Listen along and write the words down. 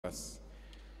us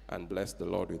and bless the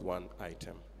Lord with one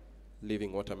item.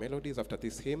 Living Water Melodies, after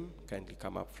this hymn, kindly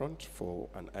come up front for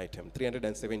an item.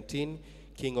 317,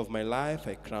 King of my life,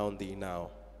 I crown thee now.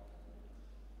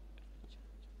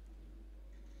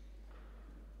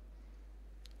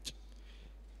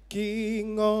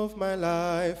 King of my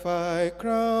life, I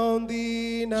crown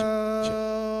thee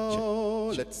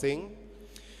now. Let's sing.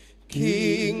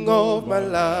 King of my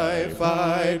life,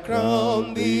 I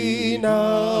crown thee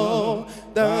now.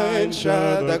 Thine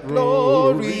shall the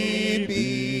glory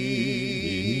be,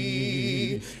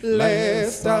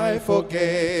 lest I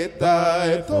forget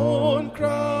thy thorn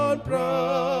crown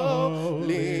brow.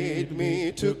 Lead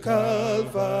me to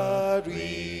Calvary.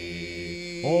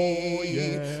 Oh,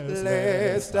 yes,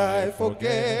 lest I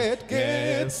forget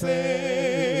Gethsemane,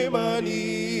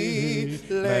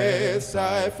 lest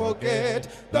I forget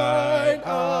thine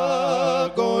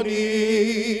agony,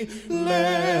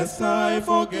 lest I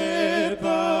forget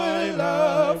thy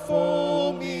love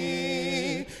for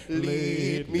me.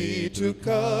 Lead me to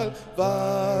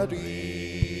Calvary.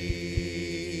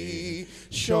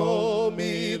 Show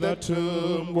me the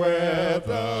tomb where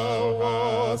thou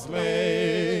wast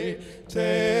laid,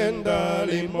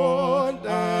 tenderly mourned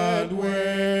and wept.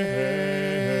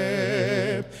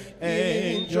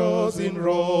 Angels in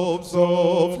robes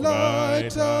of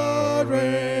light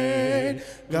arrayed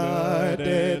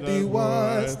guided thee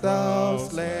whilst thou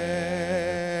slept.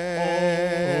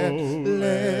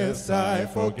 Lest I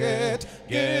forget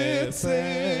Gethsemane,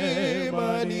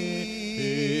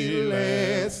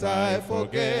 lest I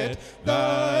forget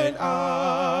thine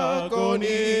agony,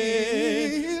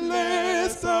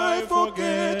 lest I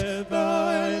forget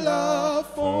thy love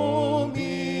for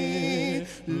me.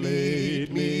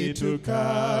 Lead me to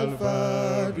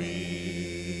Calvary.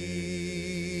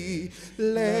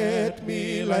 Let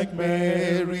me, like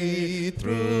Mary,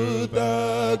 through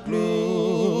the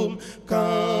gloom,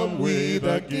 come with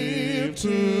a gift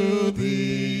to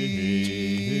thee.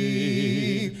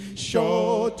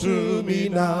 Show to me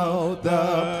now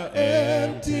the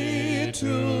empty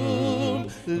tomb.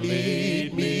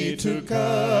 Lead me to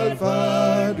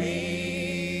Calvary.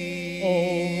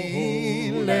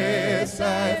 Oh, lest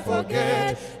I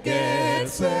forget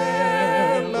Gethsemane,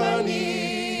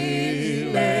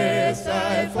 lest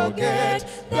I forget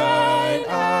thine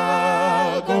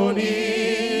agony,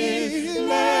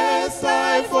 lest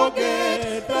I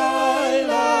forget thy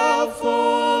love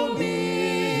for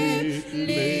me.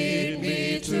 Lead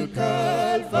me to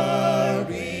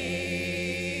Calvary.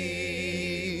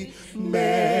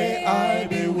 May I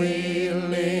be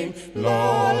willing,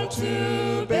 Lord,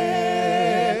 to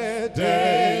bear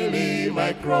daily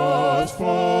my cross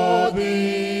for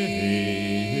thee,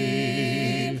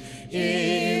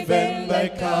 even thy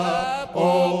cup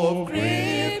of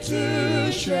grief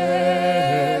to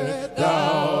share.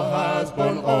 Thou hast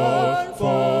borne all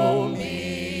for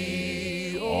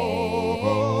me.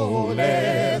 Oh,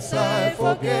 lest I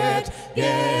forget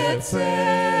Gethsemane,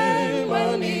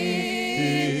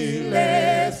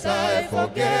 lest I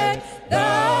forget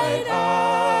thine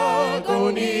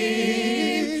agony,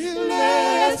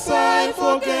 lest I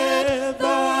forget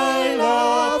thy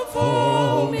love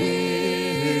for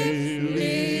me.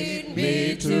 Lead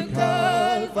me to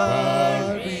Calvary.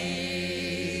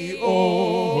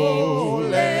 Oh,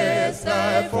 lest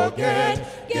I forget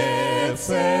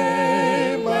Gethsemane,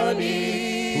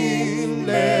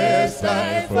 lest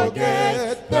I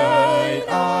forget thine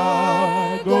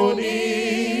agony,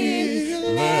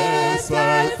 lest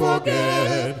I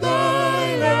forget